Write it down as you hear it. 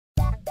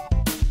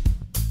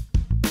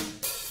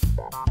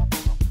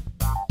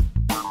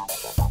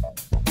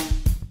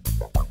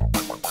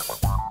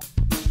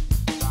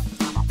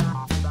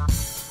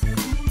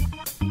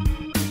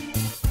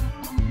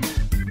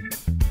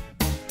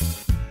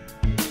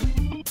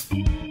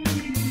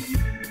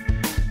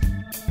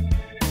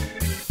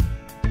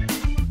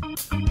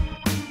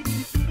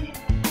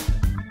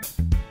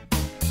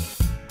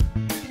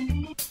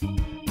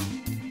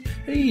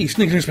Hey,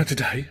 sneakylinux back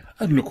today,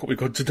 and look what we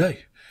got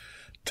today.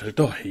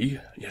 Today,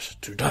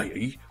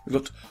 we've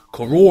got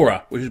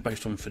Kororaa, which is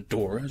based on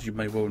Fedora, as you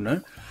may well know.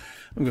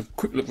 And we've a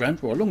quick look round,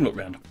 or a long look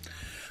round.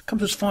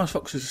 Comes as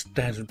Firefox's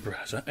standard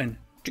browser, and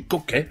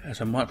Jikoke has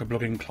a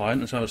microblogging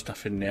client and some other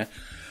stuff in there.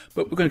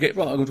 But we're going to get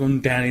right on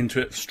down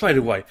into it straight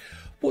away.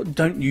 What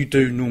don't you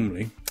do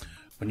normally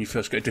when you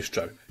first get a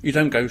distro? You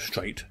don't go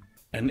straight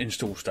and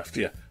install stuff,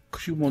 do you?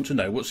 Because you want to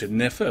know what's in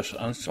there first.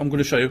 And I'm going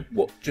to show you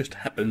what just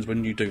happens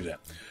when you do that.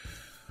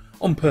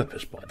 On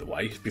purpose, by the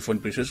way, before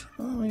anybody says,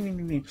 oh,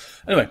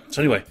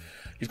 anyway,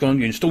 you've gone,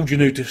 you installed your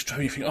new distro,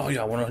 and you think, oh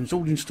yeah, I want to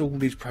install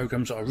these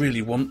programs that I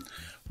really want.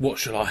 What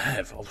shall I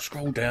have? I'll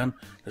scroll down,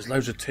 there's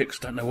loads of ticks,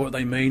 don't know what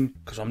they mean,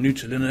 because I'm new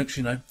to Linux,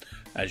 you know,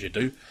 as you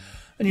do.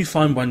 And you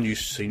find one you've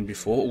seen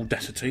before,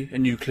 Audacity,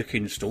 and you click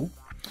install.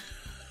 And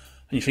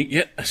you think,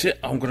 yeah, that's it,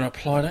 I'm going to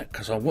apply that,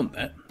 because I want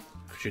that.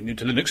 Because you're new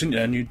to Linux,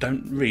 and you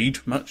don't read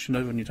much, you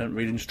know, when you don't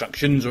read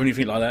instructions or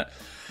anything like that.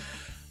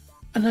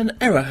 And an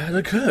error has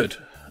occurred.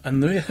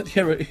 And the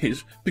error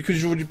is because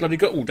you've already bloody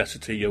got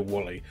Audacity, you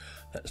wally.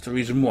 That's the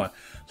reason why.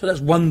 So that's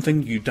one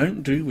thing you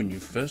don't do when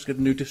you first get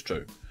a new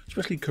distro.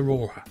 Especially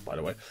Kororaa, by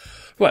the way.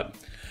 Right,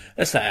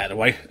 that's that out of the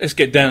way. Let's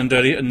get down and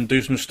dirty and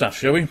do some stuff,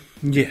 shall we?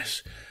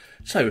 Yes.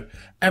 So,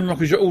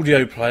 Amrock is your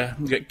audio player.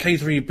 You get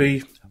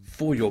K3B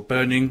for your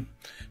burning,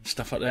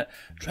 stuff like that.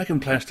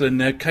 Dragon Player's still in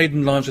there.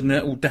 Kden Live's in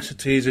there.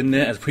 Audacity is in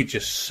there, as we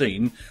just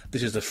seen.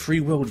 This is the free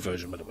world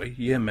version, by the way.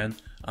 Yeah, man,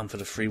 I'm for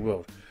the free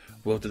world.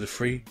 World of the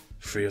free,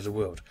 free of the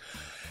world.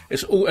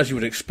 It's all as you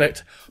would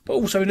expect, but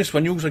also in this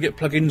one you also get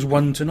plugins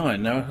 1 to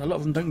 9. Now, a lot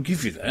of them don't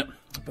give you that,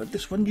 but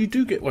this one you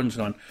do get 1 to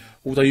 9,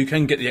 although you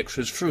can get the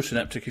extras through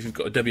Synaptic if you've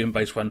got a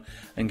Debian-based one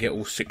and get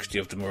all 60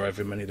 of them or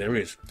however many there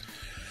is.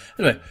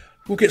 Anyway,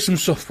 we'll get some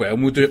software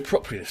and we'll do it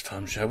properly this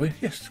time, shall we?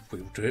 Yes,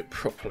 we'll do it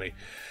properly.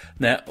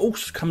 Now, it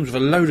also comes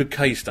with a load of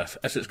K stuff,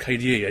 as it's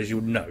KDE, as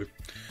you'll know.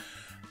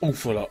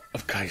 Awful lot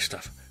of K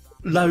stuff.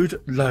 Load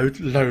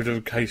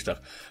of K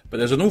stuff. But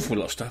there's an awful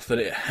lot of stuff that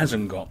it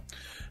hasn't got.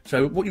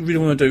 So what you really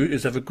want to do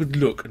is have a good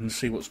look and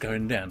see what's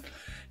going down.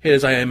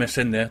 Here's AMS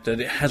in there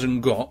that it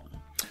hasn't got.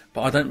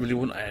 But I don't really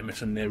want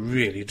AMS in there,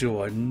 really, do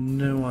I?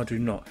 No, I do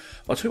not.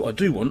 I'll tell you what I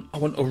do want. I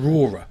want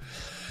Aurora.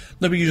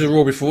 Never used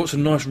Aurora before. It's a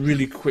nice,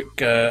 really quick...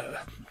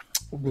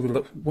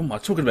 what am I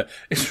talking about?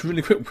 It's a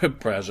really quick web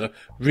browser.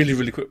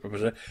 Really quick web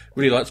browser.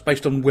 Really like it's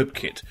based on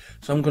WebKit.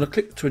 So I'm going to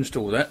click to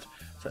install that.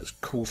 So that's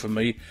cool for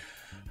me.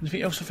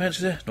 Anything else I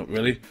fancy there? Not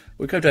really.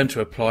 We'll go down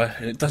to apply,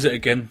 and it does it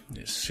again.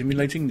 It's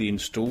simulating the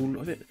install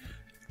of it.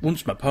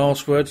 Wants my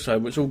password,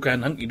 so it's all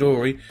going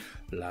hunky-dory.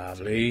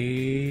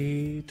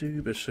 Lovely,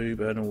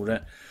 dooba-sooba and all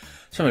that.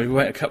 So maybe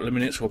wait a couple of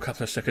minutes or a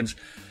couple of seconds.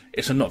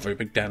 It's a not very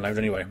big download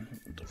anyway.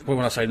 When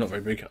I say not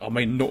very big, I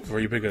mean not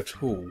very big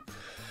at all.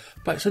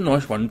 But it's a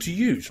nice one to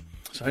use.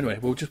 So anyway,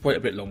 we'll just wait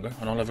a bit longer,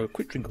 and I'll have a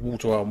quick drink of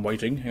water while I'm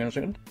waiting. Hang on a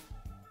second.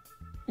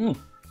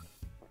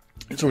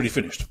 It's already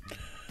finished.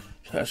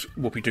 That's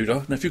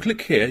whoopie-doodah. Now if you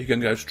click here, you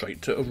can go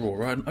straight to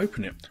Aurora and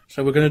open it.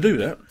 So we're going to do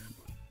that.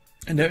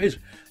 And there it is.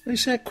 And you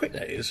see how quick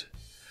that is?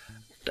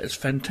 That is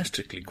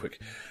fantastically quick.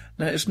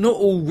 Now it's not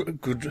all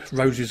good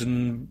roses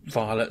and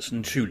violets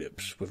and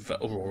tulips with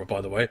Aurora,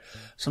 by the way.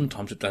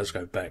 Sometimes it does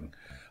go bang.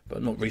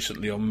 But not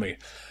recently on me.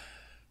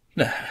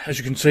 Now, as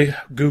you can see,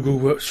 Google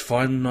works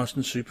fine, nice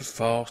and super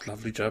fast,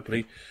 lovely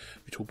jubbly.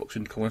 The toolbox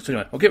in the corner. So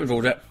anyway, I'll get rid of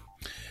all that.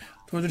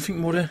 Do I do anything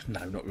more there?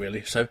 No, not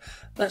really. So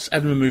that's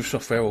add and remove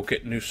software or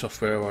get new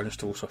software or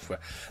uninstall software.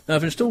 Now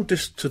I've installed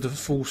this to the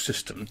full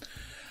system,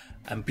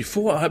 and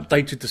before I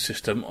updated the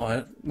system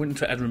I went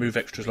into add and remove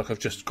extras like I've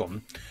just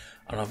gone,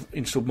 and I've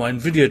installed my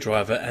NVIDIA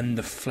driver and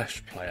the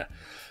Flash player.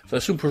 For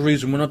the simple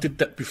reason when I did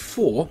that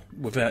before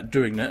without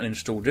doing that and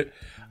installed it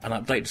and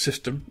updated the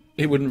system,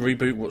 it wouldn't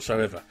reboot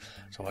whatsoever.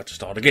 So I had to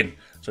start again.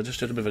 So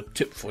just a bit of a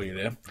tip for you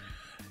there.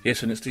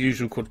 Yes, and it's the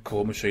usual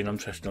quad-core machine I'm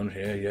testing on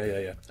here.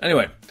 Yeah.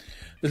 Anyway,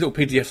 there's a little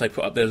PDF they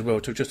put up there as well,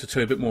 just to tell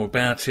you a bit more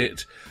about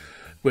it,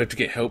 where to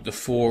get help, the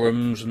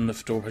forums and the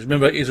Fedora page.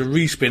 Remember, it is a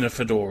respin of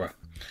Fedora.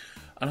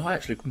 And I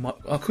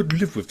could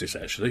live with this,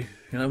 actually.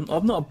 You know,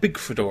 I'm not a big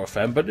Fedora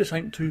fan, but this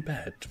ain't too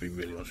bad, to be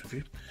really honest with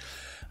you.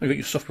 You've got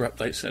your software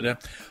updates set there.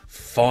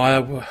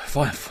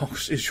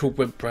 Firefox is your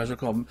web browser. I've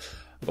got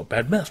a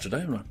bad mouth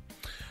today, haven't I?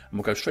 And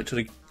we'll go straight to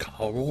the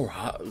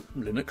Kororaa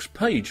Linux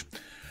page.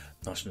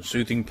 Nice and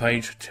soothing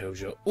page,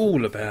 tells you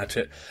all about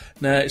it.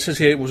 Now, it says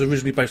here it was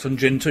originally based on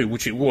Gen 2,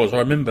 which it was. I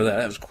remember that.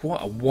 That was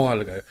quite a while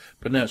ago.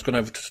 But now it's gone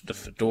over to the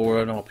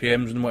Fedora and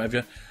RPMs and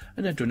whatever,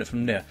 and they're doing it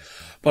from there.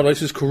 By the way,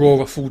 this is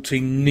Kororaa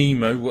 14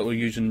 Nemo, what we're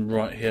using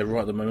right here,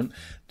 right at the moment.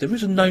 There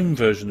is a known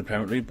version,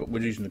 apparently, but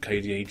we're using the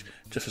KDE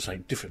just to say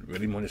different,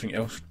 really, more than anything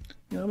else.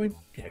 You know what I mean?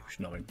 Yeah, you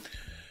know what I mean.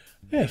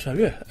 Yeah, so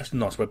yeah, that's a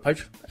nice web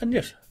page. And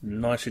yes,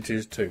 nice it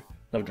is too.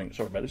 Another drink,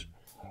 sorry about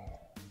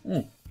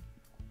this.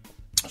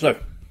 So,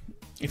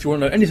 if you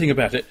want to know anything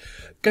about it,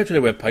 go to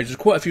their webpage. There's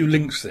quite a few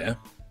links there.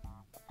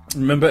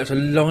 Remember, it's a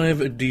live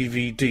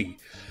DVD.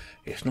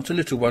 It's not a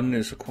little one.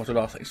 It's quite a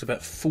lot. I think it's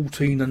about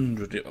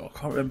 1,400. I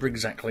can't remember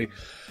exactly.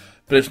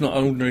 but it's not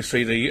an ordinary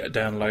CD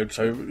download,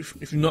 so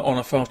if you're not on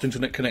a fast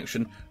internet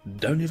connection,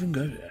 don't even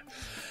go there.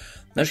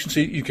 Now, as you can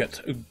see, you get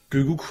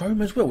Google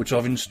Chrome as well, which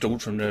I've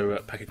installed from their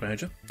package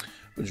manager,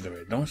 which is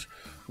very nice.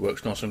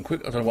 Works nice and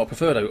quick. I don't know what I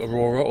prefer though,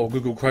 Aurora or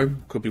Google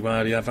Chrome. Could be one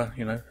or the other,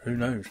 you know, who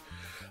knows.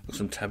 Got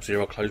some tabs here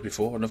I closed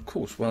before, and of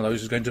course one of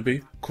those is going to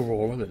be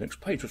Kororaa, the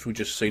next page, which we've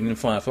just seen in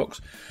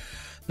Firefox.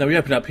 Now we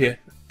open up here,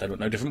 they look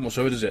no different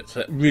whatsoever, does it?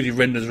 So that really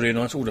renders really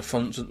nice. All the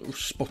fonts are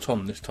spot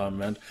on this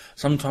time around.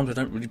 Sometimes they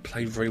don't really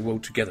play very well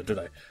together, do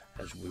they?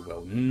 As we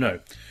well know.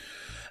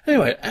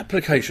 Anyway,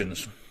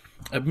 applications,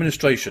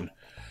 administration.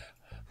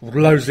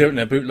 Loads there in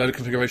there, bootloader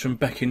configuration,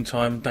 back in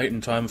time, date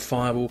and time,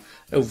 firewall,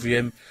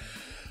 LVM,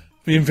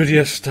 the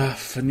NVIDIA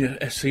stuff, and your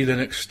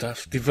sneekylinux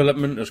stuff.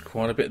 Development, there's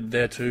quite a bit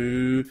there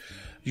too.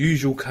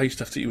 Usual case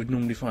stuff that you would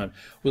normally find.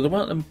 Well, the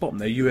one at the bottom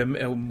there,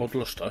 UML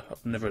Modeluster,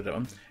 I've never heard that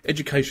one.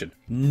 Education,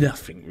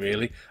 nothing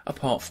really,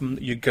 apart from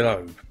your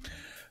globe.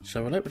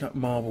 So I'll open up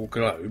Marble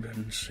Globe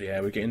and see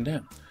how we're getting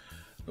down.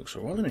 Looks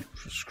alright, doesn't it?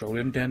 Just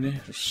scrolling down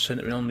there, just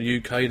centering on the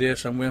UK there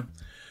somewhere.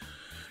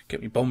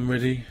 Get me bomb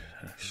ready.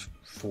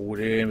 Forward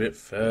in a bit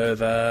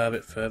further,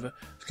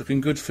 It's looking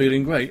good,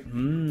 feeling great.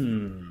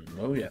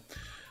 Oh yeah.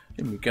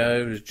 In we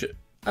go.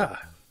 That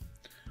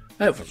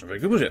wasn't very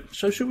good, was it?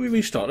 So should we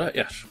restart that?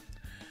 Yes.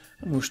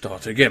 And we'll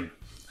start again.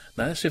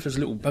 Now let's see if there's a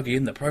little buggy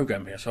in the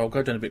program here. So I'll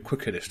go down a bit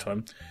quicker this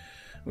time.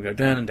 We'll go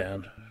down and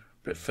down,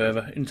 a bit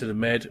further into the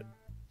med.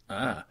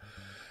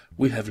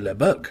 We have le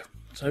bug.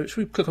 So should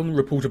we click on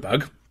report a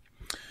bug?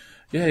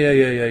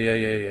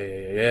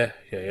 Yeah.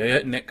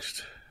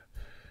 Next.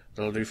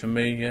 That'll do for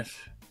me. Yes.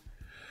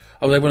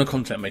 Oh, they want to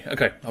contact me.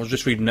 Okay, I was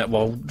just reading that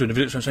while doing the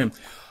video, so I'm saying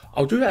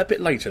I'll do that a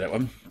bit later, that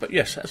one. But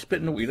yes, that's a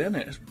bit naughty there,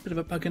 isn't it? It's a bit of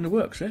a bug in the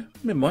works there.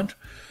 Never mind.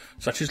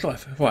 Such is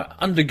life. Right,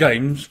 under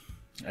games,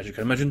 as you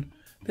can imagine,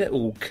 they're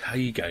all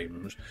K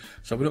games.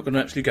 So we're not going to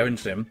actually go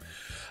into them.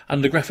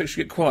 Under graphics,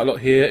 you get quite a lot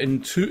here,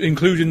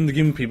 including the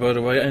Gimpy, by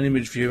the way, and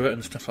image viewer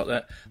and stuff like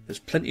that. There's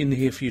plenty in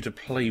here for you to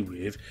play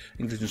with,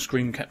 including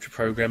screen capture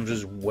programs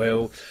as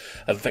well.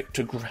 A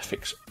vector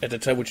graphics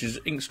editor, which is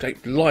Inkscape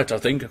Lite, I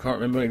think. I can't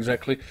remember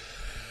exactly.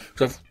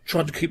 So I've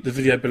tried to keep the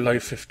video below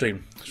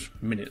 15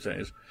 minutes, that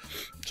is.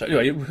 So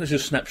anyway, this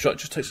is a snapshot. It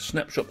just takes a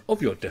snapshot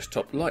of your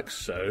desktop, like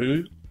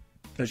so,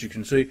 as you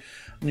can see.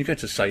 And you go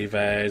to Save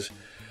As,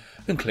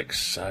 and click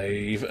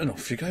Save, and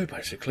off you go,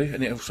 basically.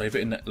 And it'll save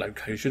it in that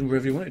location,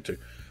 wherever you want it to.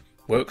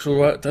 Works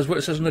alright, does what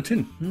it says on the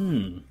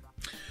tin.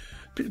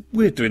 Bit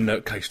weird doing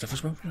that case stuff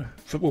as well. You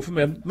know, for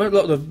me, a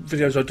lot of the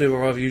videos I do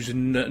are either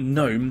using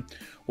GNOME,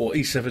 or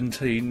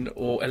E17,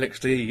 or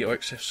LXDE, or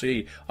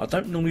XFCE. I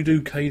don't normally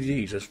do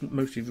KDEs, as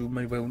most of you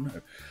may well know.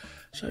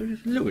 So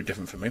it's a little bit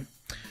different for me.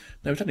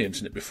 Now, we've done the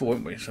internet before,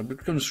 haven't we? So we're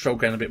going to scroll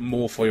down a bit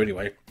more for you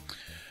anyway.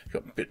 You've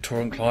got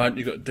BitTorrent client,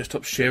 you've got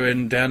desktop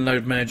sharing,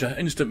 download manager,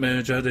 instant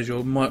manager, there's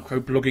your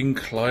micro-blogging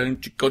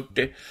client, you got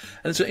there.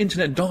 And it's an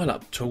internet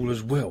dial-up tool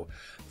as well.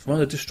 It's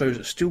one of the distros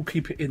that still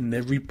keep it in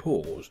their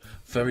repos.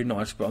 Very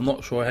nice, but I'm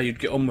not sure how you'd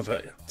get on with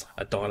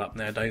a dial-up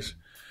nowadays.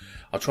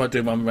 I tried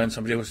doing one around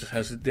somebody else's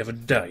house the other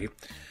day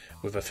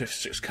with a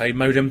 56k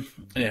modem.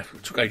 And yeah,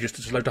 it took ages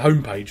to load the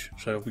homepage,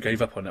 so we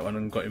gave up on that one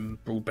and got him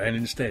broadband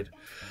instead.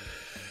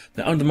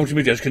 Now, under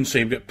multimedia, as you can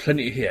see, we've got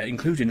plenty here,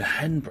 including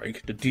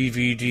Handbrake, the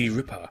DVD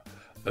ripper.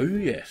 Oh,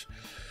 yes.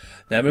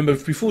 Now, remember,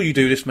 before you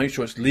do this, make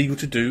sure it's legal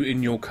to do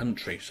in your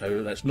country.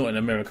 So that's not in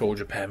America or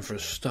Japan for a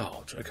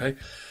start, okay?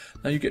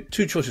 Now, you get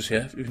two choices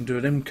here. You can do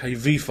an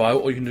MKV file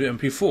or you can do an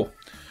MP4.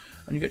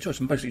 And you get a choice,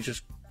 and basically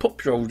just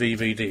pop your old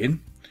DVD in,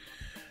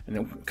 and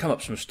it'll come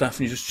up some stuff,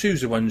 and you just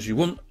choose the ones you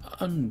want,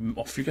 and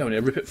off you go, and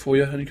it'll rip it for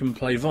you, and you can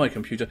play via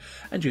computer,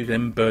 and you can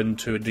then burn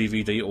to a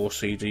DVD or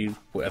CD,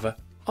 whatever,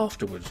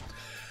 afterwards.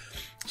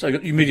 So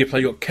you've got your media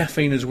player, you've got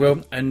Caffeine as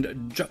well,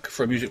 and Juck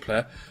for a music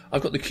player.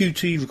 I've got the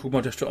QT record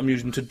my desktop I'm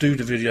using to do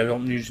the video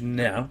I'm using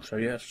now, so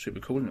yeah, it's super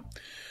cool, isn't it?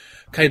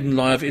 Caden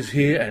Live is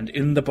here, and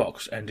in the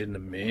box, and in the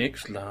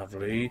mix,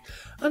 lovely.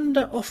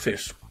 Under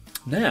Office.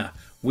 Now,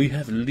 we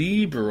have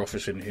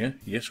LibreOffice in here.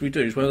 Yes, we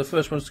do. It's one of the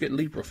first ones to get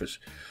LibreOffice.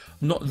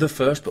 Not the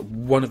first, but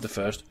one of the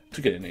first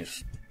to get in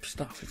this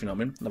stuff, if you know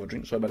what I mean. Another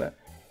drink, sorry about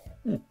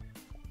that.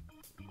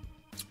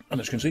 And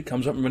as you can see, it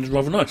comes up and renders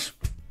rather nice.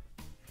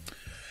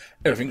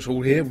 Everything's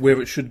all here where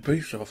it should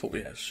be, so I thought,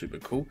 yeah, super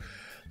cool.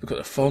 We've got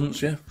the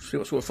fonts, yeah. See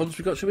what sort of fonts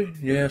we got, shall we?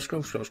 Yeah,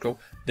 scroll.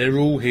 They're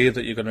all here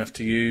that you're going to have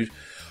to use.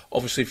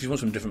 Obviously, if you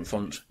want some different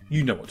fonts,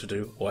 you know what to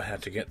do or how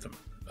to get them.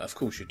 Of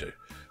course you do.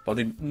 But I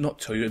did not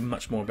tell you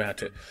much more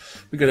about it.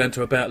 We go down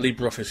to About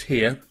LibreOffice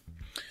here.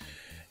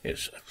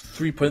 It's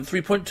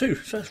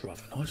 3.3.2, so that's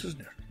rather nice,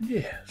 isn't it?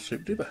 Yeah,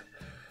 super duper.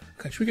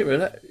 Okay, should we get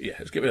rid of that? Yeah,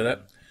 let's get rid of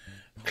that.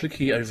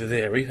 Clicky over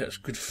there, that's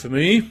good for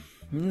me.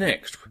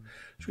 Next,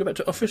 should we go back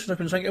to Office and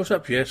open something else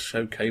up? Yes,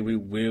 okay, we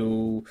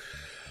will.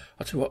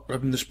 I'll tell you what,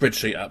 open the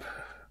spreadsheet up.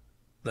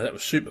 That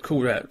was super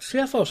cool. See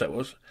how fast that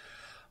was?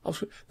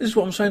 This is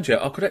what I'm saying to you.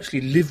 I could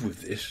actually live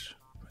with this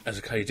as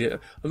a KD.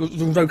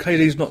 Although KD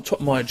is not top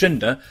of my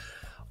agenda,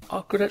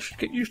 I could actually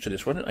get used to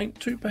this one. It ain't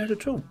too bad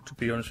at all, to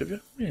be honest with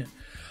you. Yeah.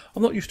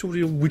 I'm not used to all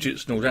the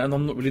widgets and all that, and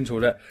I'm not really into all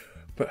that.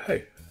 But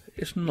hey,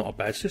 it's not a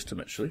bad system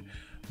actually.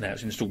 Now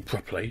it's installed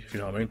properly, if you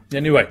know what I mean.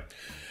 Anyway,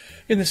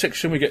 in this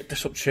section we get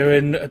desktop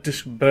sharing, a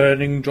disk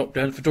burning, drop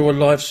down, Fedora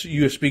Live's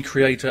USB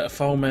creator, a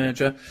file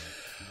manager.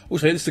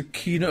 Also, this is the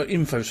Keynote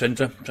Info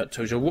Center. That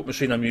tells you what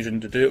machine I'm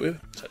using to do it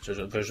with. So that tells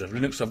you the version of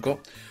Linux I've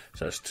got.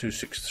 So that's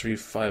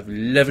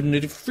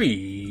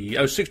 263.5.11.3.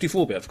 Oh,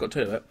 64-bit, I forgot to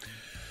tell you that.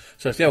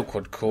 So it's the old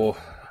quad core.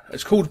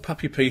 It's called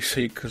Puppy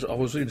PC because I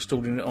was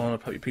installing it on a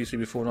Puppy PC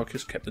before and I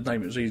just kept the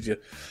name, it was easier.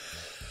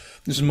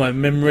 This is my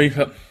memory,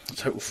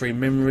 total free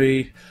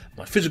memory,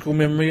 my physical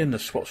memory, and the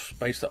swap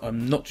space that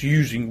I'm not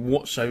using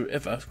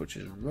whatsoever, which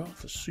is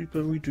rather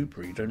super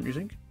dupery, don't you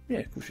think? Yeah,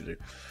 of course you do.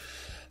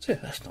 So yeah,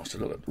 that's nice to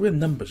look at. We're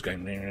numbers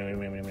going,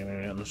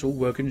 and it's all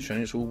working,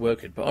 showing it's all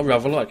working, but I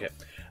rather like it.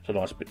 It's a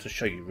nice bit to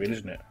show you, really,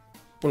 isn't it?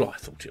 Well, I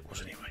thought it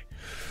was anyway.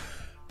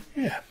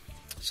 Yeah.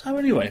 So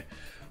anyway,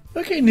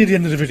 we're getting near the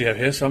end of the video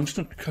here, so I'm just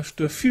going to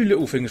do a few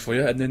little things for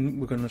you, and then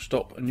we're going to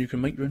stop, and you can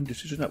make your own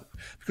decision up.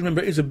 Because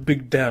remember, it is a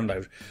big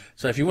download,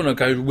 so if you want to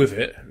go with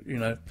it, you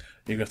know,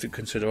 you're going to have to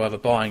consider either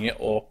buying it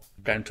or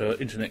going to an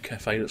internet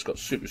cafe that's got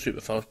super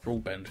fast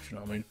broadband, if you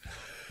know what I mean.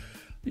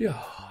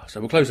 Yeah. So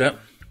we'll close that.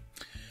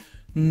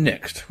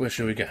 Next, where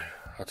shall we go?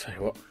 I'll tell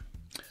you what.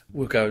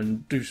 We'll go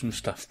and do some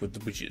stuff with the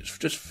widgets.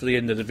 Just for the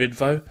end of the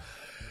vidvo,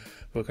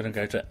 we're going to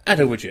go to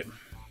add a widget.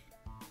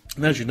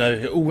 And as you know,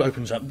 it all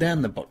opens up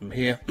down the bottom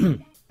here.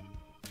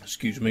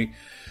 Excuse me.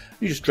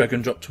 You just drag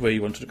and drop to where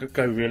you want it to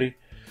go, really.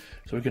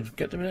 So we're going to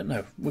get to it.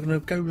 No, we're going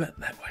to go that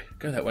way.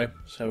 Go that way.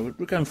 So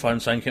we'll go and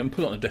find something and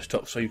put it on the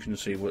desktop so you can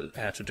see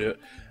how to do it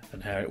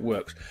and how it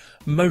works.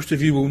 Most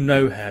of you will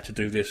know how to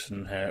do this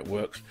and how it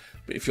works.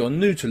 But if you're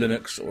new to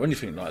Linux or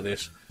anything like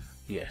this,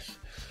 yes.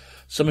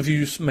 Some of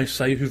you may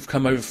say who've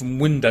come over from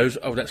Windows,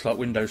 oh, that's like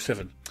Windows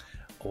 7.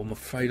 Oh, I'm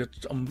afraid I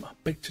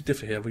beg to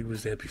differ here. We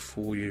was there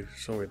before you.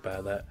 Sorry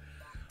about that.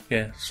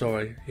 Yeah,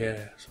 sorry.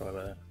 Yeah, sorry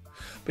about that.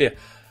 But yeah,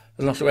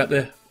 there's lots of out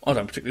there. I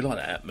don't particularly like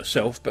that app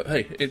myself, but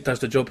hey, it does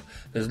the job.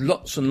 There's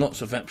lots and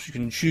lots of apps you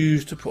can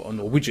choose to put on,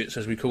 or widgets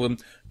as we call them,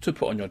 to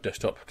put on your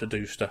desktop to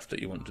do stuff that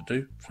you want to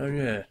do. So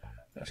yeah,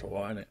 that's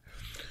alright, isn't it?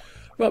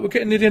 Right, we're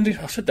getting near the end.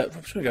 I said that.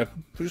 So we go.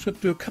 We're just going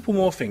to do a couple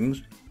more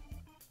things.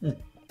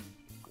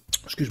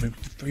 Excuse me,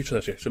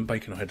 3:30, some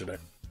bacon I had today.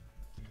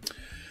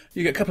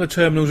 You get a couple of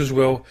terminals as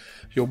well.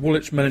 Your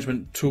wallet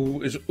management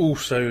tool is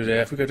also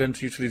there. If we go down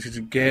to utilities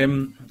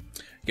again,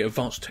 you get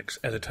advanced text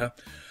editor,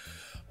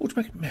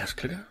 automatic mouse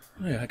clicker.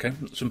 Yeah, okay.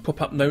 Some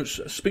pop-up notes,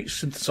 a speech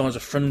synthesizer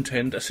front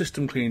end, a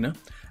system cleaner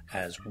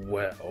as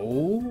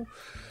well.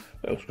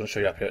 What else am I going to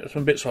show you up here?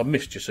 Some bits I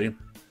missed, you see.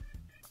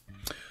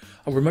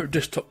 A remote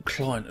desktop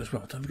client as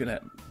well. Don't forget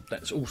that.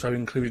 That's also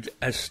included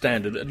as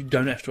standard, and you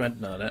don't have to add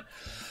none of that.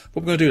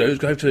 What we're going to do though is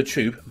go over to the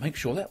tube, make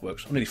sure that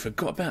works. I nearly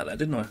forgot about that,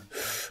 didn't I?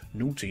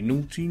 Naughty,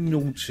 naughty,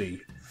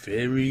 naughty.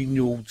 Very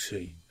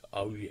naughty.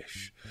 Oh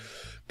yes.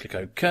 Click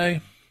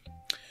OK.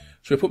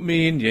 So we'll put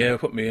me in, yeah, we'll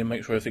put me in,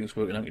 make sure everything's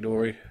working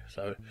hunky-dory.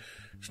 So,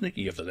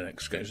 Sneaky of the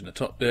Linux goes in the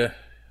top there.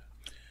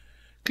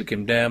 Click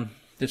him down.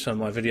 This is some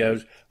of my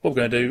videos. What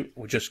we're going to do,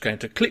 we're just going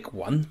to click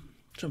one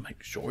to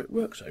make sure it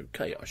works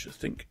okay, I should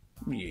think.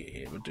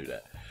 Yeah, we'll do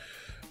that.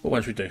 What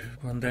once we do?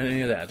 One down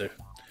here, that'll do.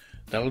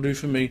 That'll do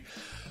for me.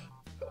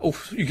 Oh,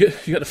 you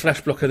get the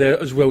flash blocker there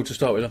as well to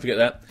start with, don't forget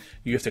that.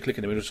 You have to click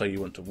in the middle to say you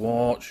want to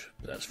watch,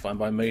 but that's fine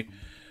by me.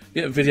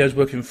 Yeah, video's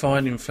working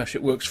fine in Flash,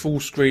 it works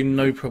full screen,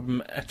 no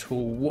problem at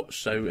all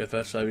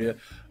whatsoever, so yeah,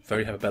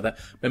 very happy about that.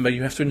 Remember,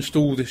 you have to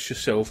install this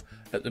yourself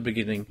at the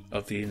beginning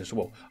of the install.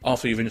 Well,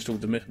 after you've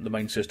installed the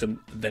main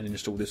system, then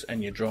install this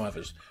and your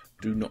drivers.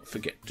 Do not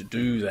forget to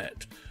do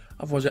that,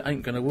 otherwise it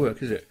ain't going to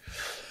work, is it?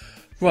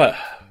 Right,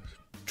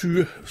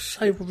 to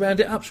say, we'll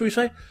round it up, shall we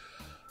say?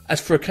 As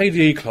for a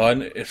KDE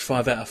client, it's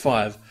 5 out of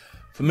 5.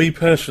 For me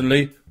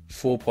personally,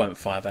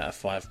 4.5 out of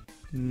 5.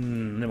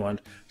 Never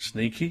mind.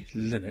 Sneaky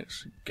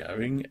Linux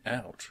going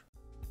out.